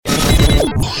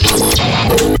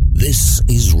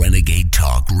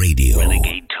Talk Radio.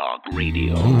 Renegade Talk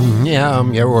Radio. Yeah,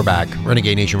 we're back.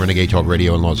 Renegade Nation, Renegade Talk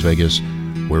Radio in Las Vegas,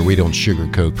 where we don't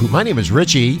sugarcoat poop. My name is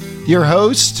Richie, your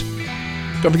host.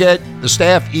 Don't forget the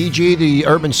staff, E.G., the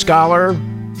urban scholar,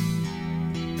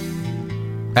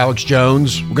 Alex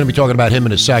Jones. We're going to be talking about him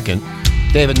in a second.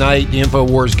 David Knight, the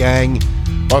InfoWars gang.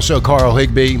 Also Carl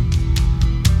Higbee,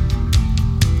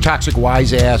 Toxic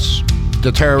Wise Ass,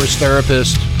 the terrorist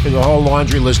therapist. There's a whole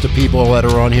laundry list of people that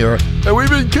are on here. And we've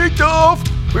been kicked off.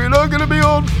 We're not going to be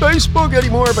on Facebook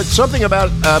anymore. But something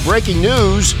about breaking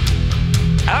news.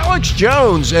 Alex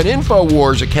Jones and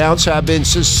InfoWars accounts have been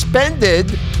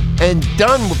suspended and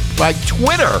done by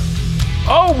Twitter.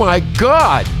 Oh my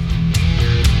God.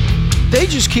 They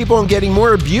just keep on getting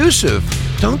more abusive,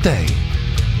 don't they?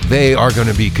 They are going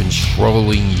to be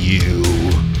controlling you.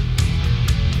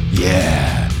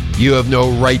 Yeah. You have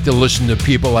no right to listen to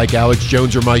people like Alex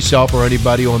Jones or myself or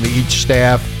anybody on the each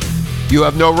staff. You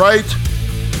have no right.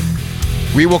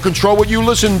 We will control what you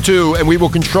listen to, and we will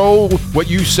control what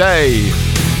you say.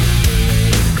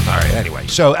 All right, anyway.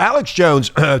 So Alex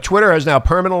Jones, Twitter has now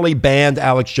permanently banned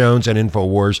Alex Jones and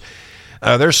InfoWars.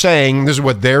 They're saying, this is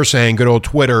what they're saying, good old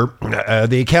Twitter,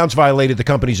 the accounts violated the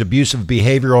company's abusive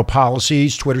behavioral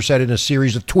policies. Twitter said in a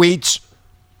series of tweets.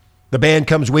 The ban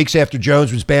comes weeks after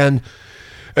Jones was banned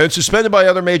and suspended by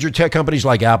other major tech companies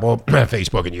like Apple,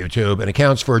 Facebook, and YouTube. And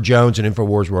accounts for Jones and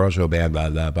InfoWars were also banned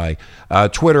by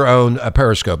Twitter-owned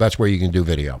Periscope. That's where you can do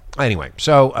video. Anyway,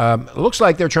 so it looks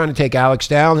like they're trying to take Alex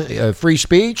down. Free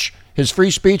speech. His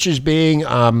free speech is being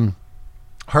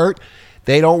hurt.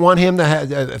 They don't want him to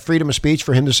have freedom of speech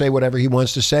for him to say whatever he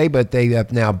wants to say, but they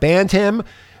have now banned him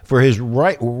for his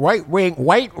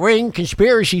right-wing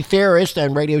conspiracy theorist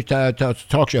and radio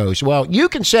talk shows. Well, you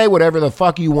can say whatever the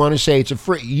fuck you want to say.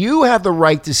 You have the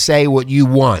right to say what you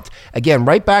want. Again,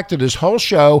 right back to this whole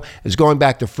show is going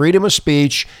back to freedom of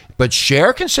speech. But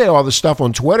Cher can say all this stuff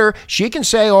on Twitter. She can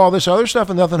say all this other stuff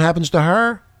and nothing happens to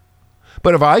her.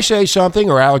 But if I say something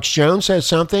or Alex Jones says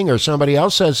something or somebody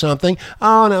else says something,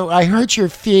 oh no, I hurt your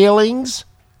feelings.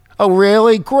 Oh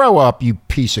really? Grow up, you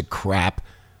piece of crap.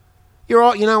 You're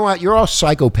all, you know what? You're all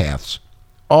psychopaths.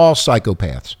 All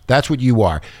psychopaths. That's what you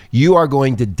are. You are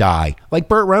going to die. Like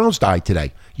Burt Reynolds died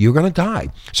today. You're going to die.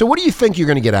 So what do you think you're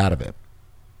going to get out of it?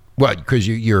 What? Because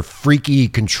your freaky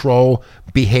control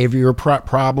behavior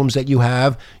problems that you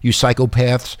have, you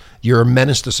psychopaths, you're a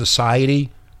menace to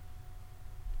society.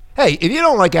 Hey, if you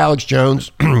don't like Alex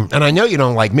Jones, and I know you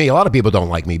don't like me, a lot of people don't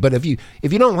like me, but if you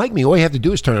don't like me, all you have to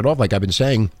do is turn it off like I've been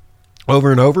saying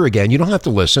over and over again. You don't have to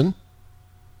listen.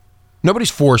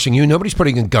 Nobody's forcing you. Nobody's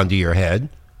putting a gun to your head.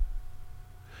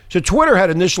 So Twitter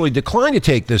had initially declined to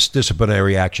take this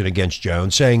disciplinary action against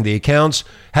Jones, saying the accounts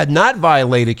had not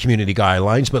violated community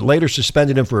guidelines, but later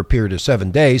suspended him for a period of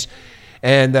 7 days.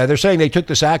 And they're saying they took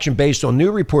this action based on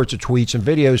new reports of tweets and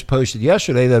videos posted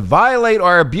yesterday that violate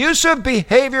our abusive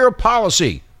behavioral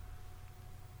policy.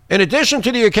 In addition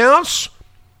to the accounts,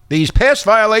 these past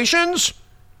violations,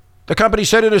 the company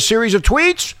said in a series of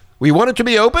tweets, we wanted to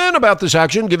be open about this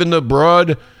action given the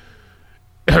broad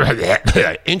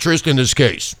interest in this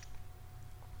case.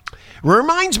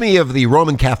 Reminds me of the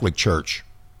Roman Catholic Church.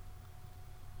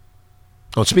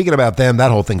 Oh, speaking about them, that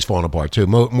whole thing's falling apart too.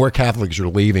 More Catholics are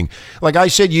leaving. Like I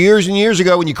said years and years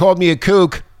ago when you called me a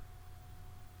kook,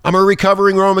 I'm a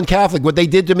recovering Roman Catholic. What they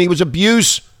did to me was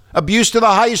abuse. Abuse to the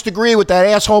highest degree with that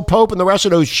asshole Pope and the rest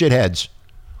of those shitheads.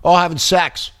 All having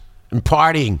sex and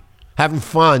partying, having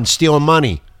fun, stealing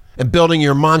money, and building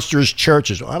your monstrous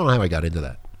churches. I don't know how I got into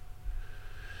that.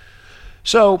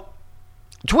 So,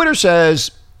 Twitter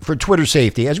says, for Twitter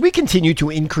safety, as we continue to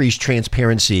increase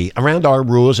transparency around our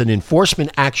rules and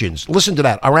enforcement actions, listen to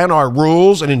that, around our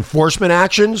rules and enforcement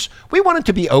actions, we wanted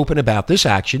to be open about this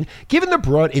action, given the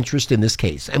broad interest in this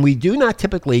case. And we do not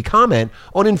typically comment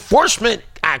on enforcement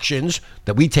actions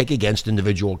that we take against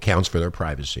individual accounts for their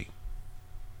privacy.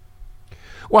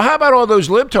 Well, how about all those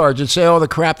libtards that say all the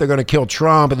crap they're going to kill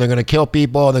Trump and they're going to kill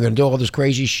people and they're going to do all this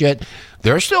crazy shit?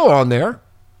 They're still on there.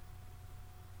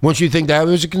 Once you think that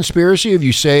was a conspiracy, if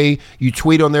you say you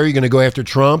tweet on there you're going to go after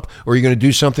Trump or you're going to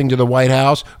do something to the White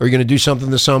House or you're going to do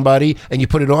something to somebody and you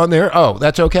put it on there, oh,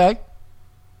 that's okay?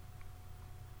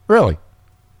 Really?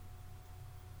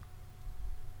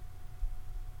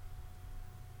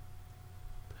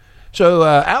 So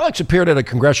Alex appeared at a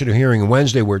congressional hearing on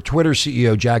Wednesday where Twitter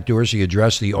CEO Jack Dorsey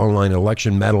addressed the online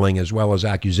election meddling as well as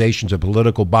accusations of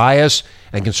political bias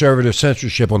and conservative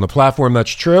censorship on the platform.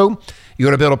 That's true. You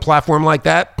want to build a platform like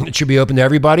that? It should be open to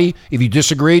everybody. If you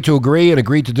disagree to agree and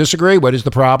agree to disagree, what is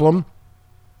the problem?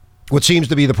 what seems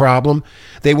to be the problem.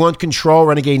 They want control,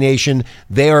 Renegade Nation.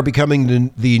 They are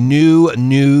becoming the new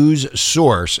news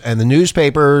source. And the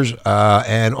newspapers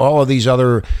and all of these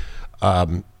other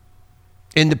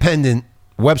independent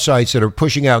websites that are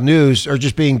pushing out news are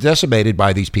just being decimated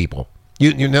by these people.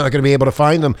 You're not going to be able to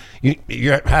find them.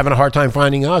 You're having a hard time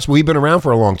finding us. We've been around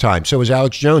for a long time. So has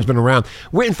Alex Jones been around.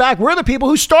 In fact, we're the people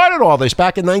who started all this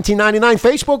back in 1999.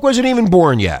 Facebook wasn't even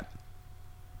born yet.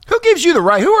 Who gives you the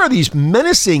right? Who are these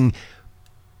menacing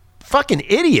fucking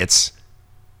idiots?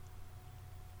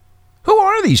 Who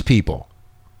are these people?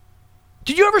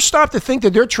 Did you ever stop to think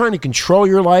that they're trying to control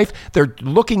your life? They're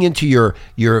looking into your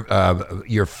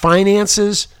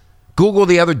finances. Google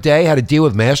the other day had to deal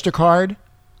with MasterCard.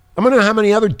 I don't know how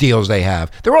many other deals they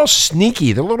have. They're all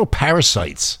sneaky. They're little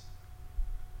parasites.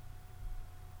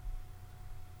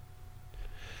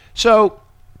 So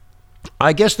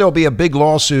I guess there'll be a big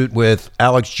lawsuit with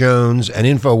Alex Jones and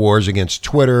InfoWars against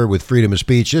Twitter with freedom of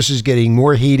speech. This is getting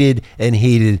more heated and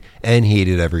heated and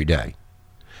heated every day.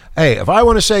 Hey, if I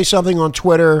want to say something on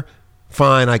Twitter,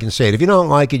 fine, I can say it. If you don't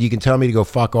like it, you can tell me to go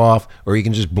fuck off, or you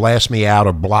can just blast me out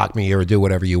or block me or do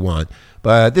whatever you want.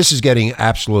 But this is getting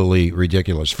absolutely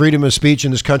ridiculous. Freedom of speech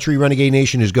in this country, Renegade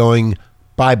Nation, is going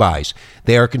bye-byes.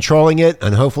 They are controlling it,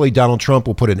 and hopefully Donald Trump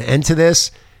will put an end to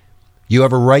this. You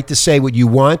have a right to say what you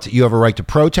want. You have a right to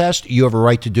protest. You have a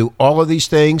right to do all of these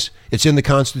things. It's in the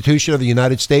Constitution of the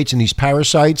United States, and these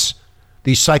parasites,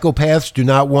 these psychopaths, do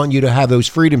not want you to have those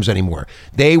freedoms anymore.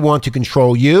 They want to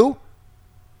control you,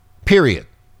 period.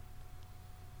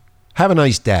 Have a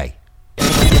nice day.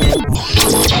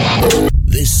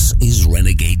 This is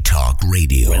Renegade Talk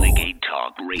Radio. Renegade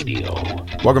Talk Radio.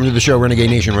 Welcome to the show, Renegade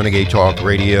Nation, Renegade Talk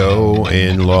Radio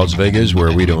in Las Vegas,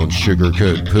 where we don't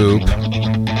sugarcoat poop.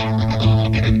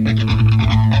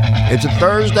 It's a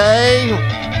Thursday.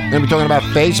 We're going to be talking about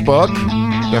Facebook.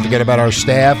 Don't forget about our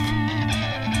staff.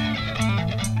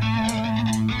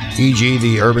 E.g.,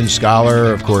 the Urban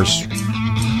Scholar, of course,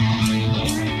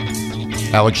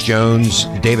 Alex Jones,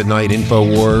 David Knight,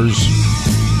 InfoWars,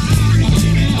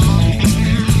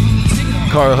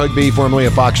 Cara Hugby, formerly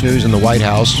of Fox News and the White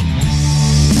House.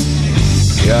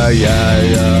 Yeah.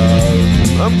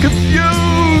 I'm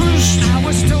confused. I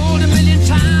was told a million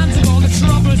times of all the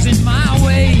troubles in my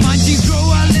way. Might you grow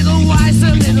a little wiser,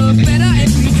 a little better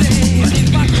every day.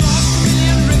 If I crossed a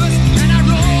million rivers and I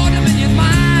rode a million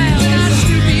miles, then I'd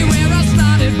still be where I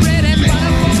started, bread and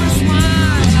butter for a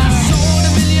smile. I sold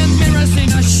a million mirrors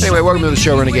in a show. Anyway, welcome to the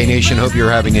show, Renegade Nation. Hope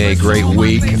you're having a great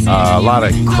week. A lot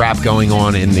of crap going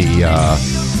on in the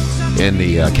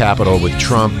Capitol with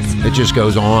Trump. It just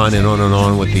goes on and on and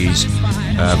on with these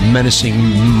menacing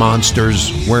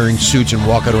monsters wearing suits and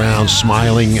walking around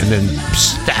smiling and then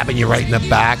stabbing you right in the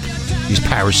back. These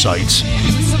parasites.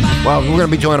 Well, we're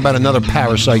going to be talking about another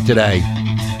parasite today.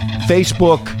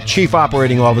 Facebook Chief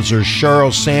Operating Officer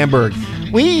Sheryl Sandberg.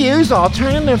 We use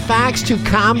alternative facts to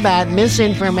combat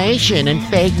misinformation and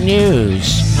fake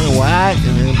news. What?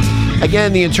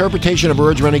 Again, the interpretation of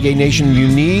words, Renegade Nation, you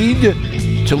need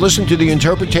to listen to the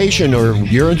interpretation, or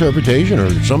your interpretation, or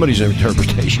somebody's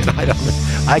interpretation. I don't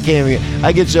know.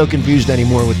 I get so confused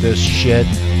anymore with this shit.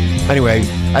 Anyway,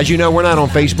 as you know, we're not on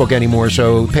Facebook anymore,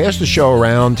 so pass the show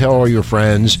around, tell all your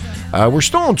friends. We're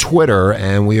still on Twitter,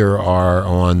 and we are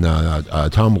on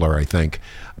Tumblr, I think.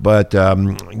 But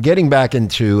getting back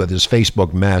into this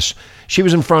Facebook mess, she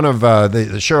was in front of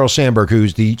the Sheryl Sandberg,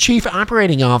 who's the Chief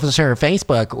Operating Officer of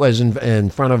Facebook, was in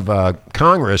front of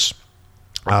Congress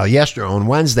yesterday, on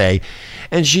Wednesday,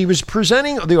 and she was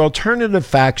presenting the alternative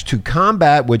facts to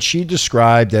combat what she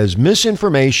described as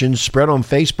misinformation spread on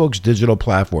Facebook's digital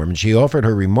platform. And she offered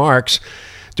her remarks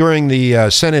during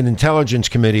the Senate Intelligence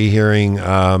Committee hearing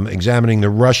examining the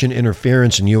Russian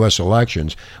interference in U.S.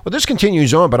 elections. Well, this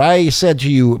continues on, but I said to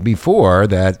you before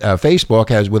that Facebook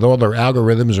has, with all their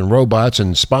algorithms and robots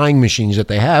and spying machines that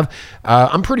they have,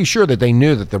 I'm pretty sure that they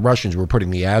knew that the Russians were putting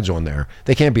the ads on there.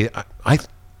 They can't be...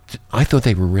 I thought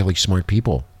they were really smart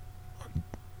people.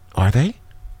 Are they?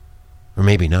 Or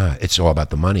maybe not. It's all about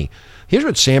the money. Here's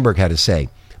what Sandberg had to say.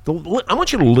 I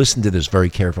want you to listen to this very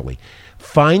carefully.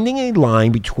 Finding a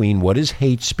line between what is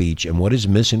hate speech and what is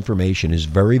misinformation is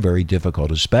very, very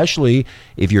difficult, especially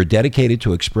if you're dedicated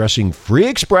to expressing free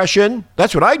expression.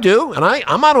 That's what I do, and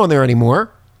I'm not on there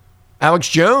anymore. Alex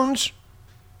Jones,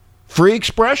 free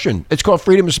expression. It's called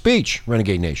freedom of speech,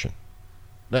 Renegade Nation.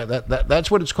 That's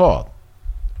what it's called.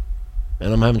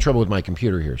 And I'm having trouble with my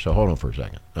computer here, so hold on for a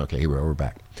second. Okay, here we're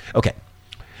back. Okay.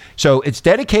 So it's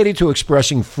dedicated to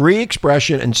expressing free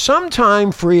expression, and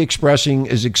sometimes free expressing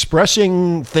is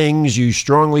expressing things you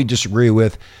strongly disagree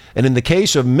with. And in the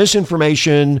case of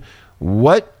misinformation,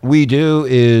 What we do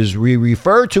is we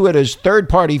refer to it as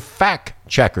third-party fact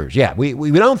checkers. Yeah, we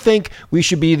don't think we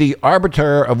should be the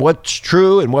arbiter of what's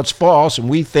true and what's false, and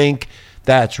we think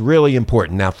that's really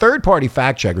important. Now, third-party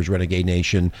fact checkers, Renegade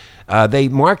Nation, they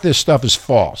mark this stuff as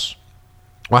false.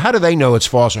 Well, how do they know it's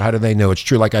false, or how do they know it's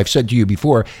true? Like I've said to you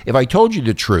before, if I told you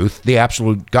the truth, the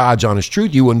absolute God's honest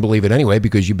truth, you wouldn't believe it anyway,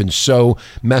 because you've been so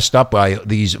messed up by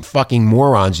these fucking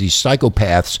morons, these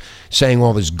psychopaths saying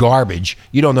all this garbage.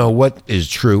 You don't know what is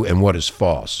true and what is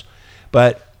false.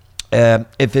 But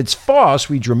if it's false,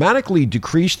 we dramatically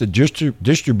decrease the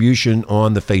distribution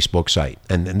on the Facebook site.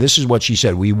 And this is what she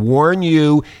said. We warn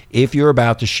you if you're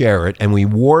about to share it, and we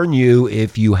warn you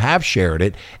if you have shared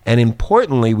it. And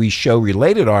importantly, we show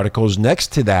related articles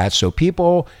next to that so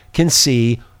people can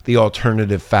see the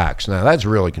alternative facts. Now, that's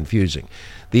really confusing.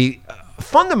 The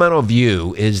fundamental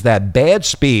view is that bad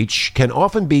speech can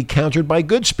often be countered by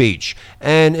good speech.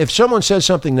 And if someone says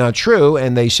something not true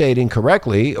and they say it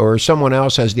incorrectly, or someone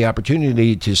else has the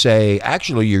opportunity to say,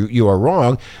 actually, you are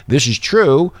wrong, this is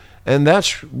true, and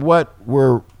that's what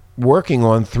we're working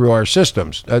on through our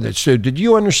systems. So did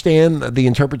you understand the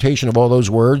interpretation of all those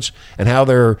words and how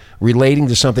they're relating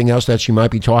to something else that she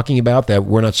might be talking about that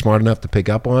we're not smart enough to pick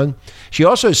up on? She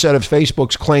also said of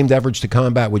Facebook's claimed efforts to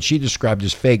combat what she described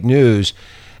as fake news,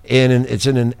 it's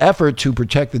in an effort to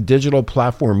protect the digital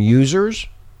platform users.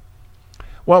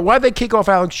 Well, why'd they kick off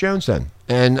Alex Jones then?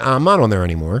 And I'm not on there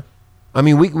anymore. I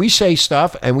mean, we say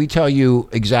stuff and we tell you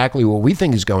exactly what we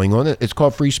think is going on. It's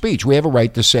called free speech. We have a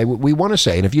right to say what we want to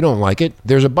say. And if you don't like it,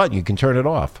 there's a button. You can turn it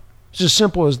off. It's as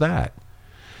simple as that.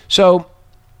 So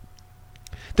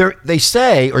they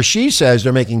say, or she says,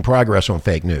 they're making progress on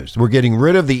fake news. We're getting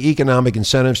rid of the economic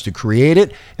incentives to create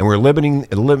it, and we're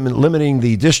limiting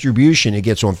the distribution it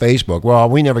gets on Facebook. Well,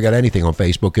 we never got anything on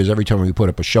Facebook because every time we put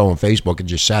up a show on Facebook, it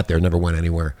just sat there, never went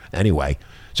anywhere anyway.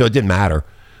 So it didn't matter.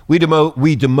 We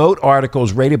demote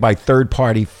articles rated by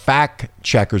third-party fact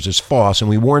checkers as false, and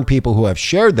we warn people who have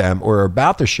shared them or are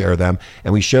about to share them,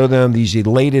 and we show them these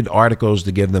elated articles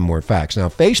to give them more facts. Now,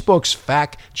 Facebook's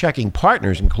fact-checking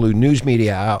partners include news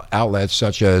media outlets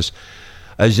such as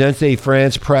Agence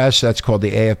France Presse, that's called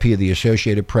the AFP of the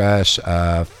Associated Press,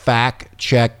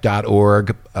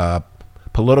 factcheck.org,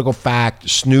 Political Fact,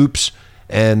 Snoops,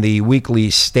 and the Weekly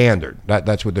Standard.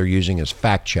 That's what they're using as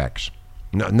fact checks.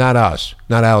 No, not us,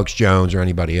 not Alex Jones or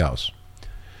anybody else.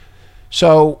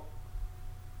 So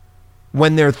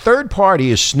when their third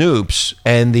party is Snoops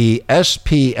and the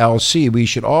SPLC, we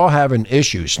should all have an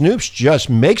issue. Snoops just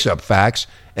makes up facts,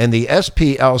 and the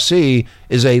SPLC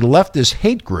is a leftist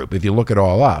hate group, if you look it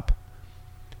all up.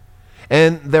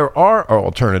 And there are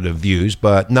alternative views,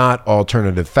 but not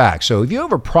alternative facts. So if you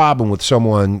have a problem with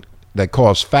someone that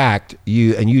calls fact,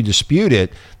 you dispute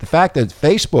it, the fact that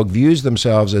Facebook views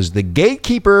themselves as the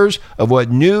gatekeepers of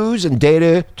what news and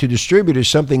data to distribute is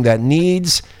something that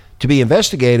needs to be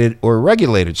investigated or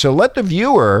regulated. So let the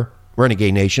viewer,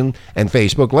 Renegade Nation and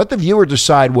Facebook, let the viewer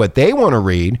decide what they want to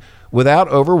read without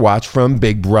overwatch from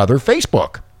Big Brother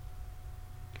Facebook.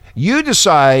 You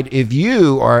decide if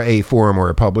you are a forum or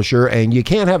a publisher, and you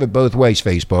can't have it both ways,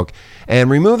 Facebook, and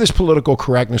remove this political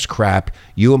correctness crap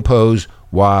you impose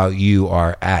while you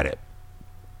are at it.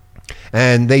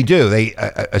 And they do.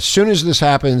 As soon as this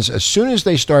happens, as soon as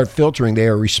they start filtering, they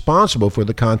are responsible for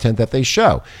the content that they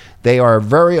show. They are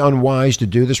very unwise to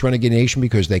do this, Renegade Nation,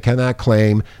 because they cannot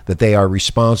claim that they are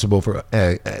responsible for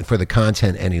the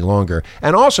content any longer.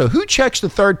 And also, who checks the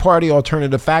third-party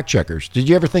alternative fact checkers? Did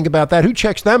you ever think about that? Who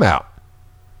checks them out?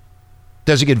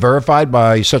 Does it get verified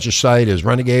by such a site as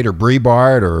Renegade or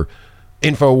Breitbart or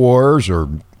InfoWars or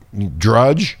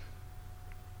Drudge?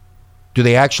 Do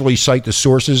they actually cite the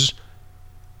sources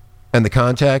and the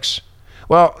context?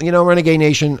 Well, Renegade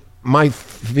Nation, my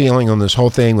feeling on this whole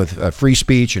thing with free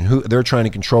speech and who they're trying to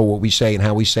control what we say and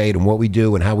how we say it and what we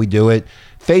do and how we do it,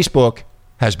 Facebook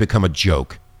has become a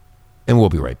joke. And we'll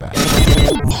be right back.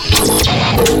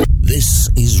 This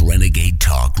is Renegade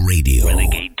Talk Radio.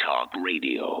 Renegade Talk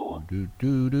Radio.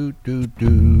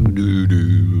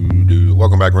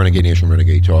 Welcome back, Renegade Nation,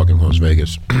 Renegade Talk in Las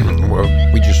Vegas.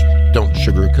 We just don't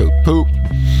sugarcoat poop.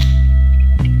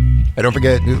 And don't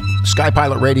forget, Sky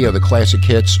Pilot Radio, the classic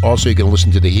hits. Also, you can listen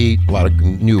to The Heat, a lot of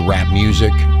new rap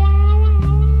music.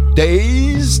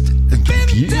 Dazed and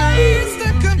confused. Dazed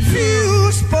and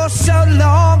confused for so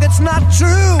long, it's not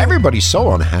true. Everybody's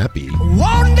so unhappy.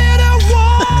 Wanted a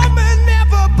woman,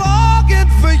 never bargained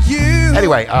for you.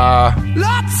 Anyway,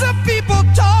 lots of people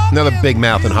talk. Another big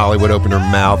mouth in Hollywood opened her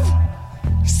mouth.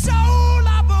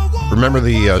 Remember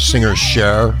the singer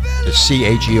Cher? The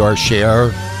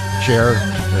Cher? Cher?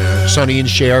 Sonny and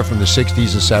Cher from the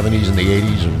 60s and 70s and the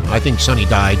 80s. And I think Sonny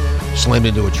died, slammed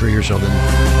into a tree or something.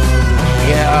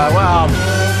 Yeah, well,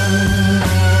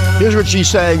 here's what she's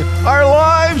saying. Our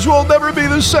lives will never be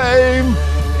the same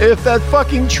if that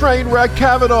fucking train wreck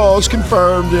Kavanaugh is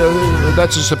confirmed.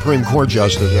 That's a Supreme Court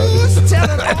justice.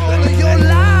 Telling all of your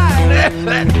lies.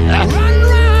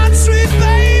 Run, sweet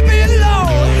baby,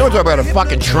 Lord. You don't talk about a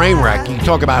fucking train wreck. You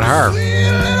talk about her.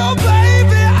 Little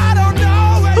baby, I don't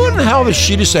know. Who in the hell is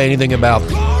she to say anything about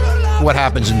what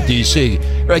happens in D.C.?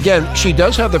 Again, she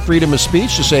does have the freedom of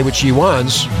speech to say what she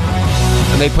wants.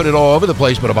 And they put it all over the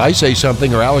place, but if I say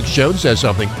something or Alex Jones says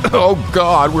something, oh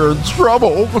God, we're in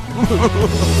trouble.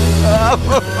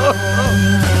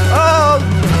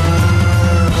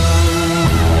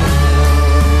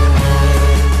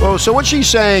 Well, so what she's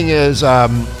saying is, a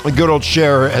good old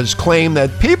Cher has claimed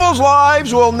that people's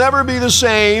lives will never be the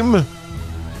same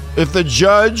if the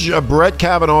judge, Brett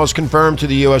Kavanaugh, is confirmed to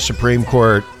the U.S. Supreme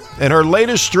Court. And her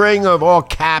latest string of all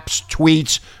caps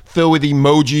tweets filled with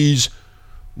emojis.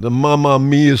 The Mamma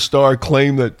Mia star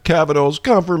claimed that Kavanaugh's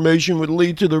confirmation would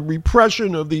lead to the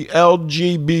repression of the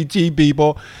LGBT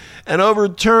people and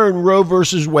overturn Roe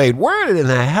versus Wade. Where in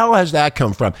the hell has that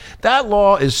come from? That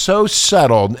law is so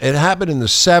settled. It happened in the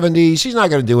 70s. He's not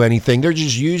going to do anything. They're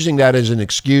just using that as an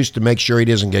excuse to make sure he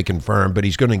doesn't get confirmed, but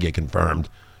he's going to get confirmed.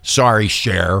 Sorry,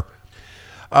 Cher.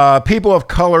 People of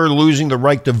color losing the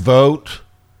right to vote.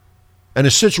 And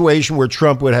a situation where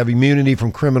Trump would have immunity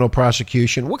from criminal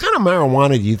prosecution. What kind of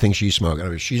marijuana do you think she's smoking? I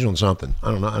mean, she's on something.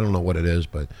 I don't know what it is,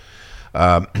 but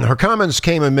her comments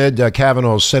came amid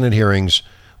Kavanaugh's Senate hearings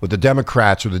with the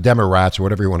Democrats or the Demorats or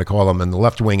whatever you want to call them and the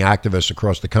left-wing activists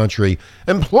across the country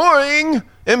imploring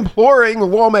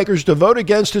lawmakers to vote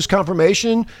against his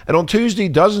confirmation. And on Tuesday,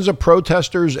 dozens of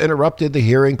protesters interrupted the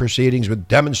hearing proceedings with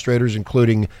demonstrators,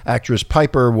 including actress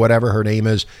Piper, whatever her name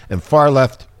is, and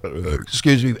far-left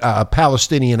a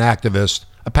Palestinian activist,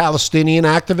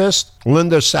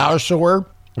 Linda Sarsour.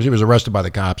 She was arrested by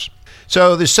the cops.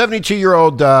 So the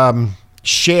 72-year-old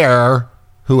Cher,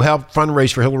 who helped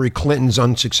fundraise for Hillary Clinton's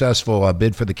unsuccessful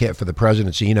bid for the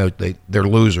presidency, you know, they're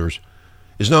losers,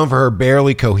 is known for her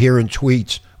barely coherent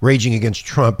tweets raging against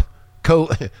Trump,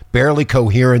 barely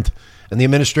coherent, and the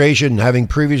administration having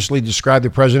previously described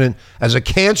the president as a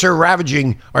cancer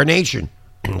ravaging our nation.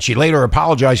 She later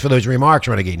apologized for those remarks,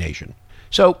 Renegade Nation.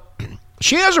 So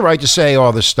she has a right to say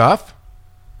all this stuff.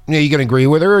 You know, you can agree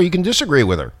with her or you can disagree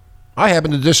with her. I happen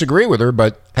to disagree with her,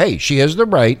 but hey, she has the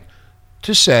right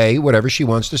to say whatever she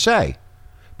wants to say.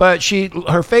 But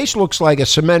her face looks like a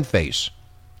cement face.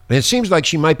 And it seems like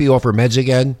she might be off her meds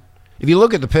again. If you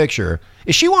look at the picture,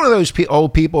 is she one of those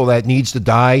old people that needs to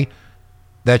die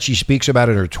that she speaks about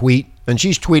in her tweet? And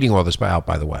she's tweeting all this out,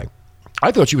 by the way.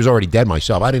 I thought she was already dead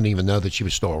myself. I didn't even know that she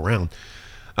was still around.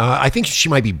 I think she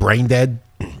might be brain dead,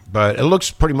 but it looks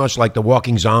pretty much like the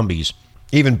walking zombies.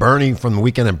 Even Bernie from the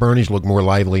Weekend at Bernie's looked more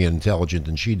lively and intelligent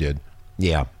than she did.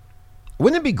 Yeah.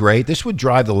 Wouldn't it be great? This would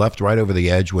drive the left right over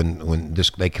the edge when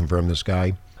they confirm this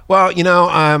guy. Well, you know,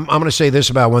 I'm going to say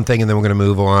this about one thing and then we're going to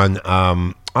move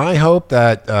on. I hope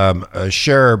that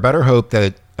Cher better hope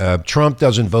that Trump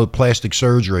doesn't vote plastic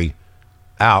surgery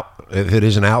out if it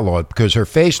isn't outlawed, because her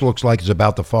face looks like it's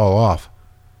about to fall off.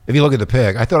 If you look at the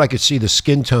pic, I thought I could see the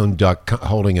skin tone duct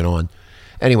holding it on.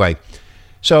 Anyway,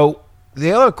 so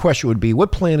the other question would be,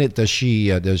 what planet does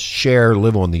Cher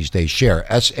live on these days? Cher,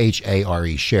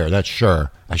 S-H-A-R-E, Cher. That's Cher.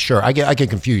 Sure. I get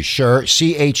confused. Cher,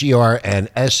 C-H-E-R and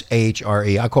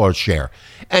S-H-R-E. I call it Cher.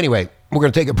 Anyway, we're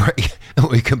going to take a break. And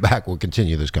when we come back, we'll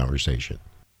continue this conversation.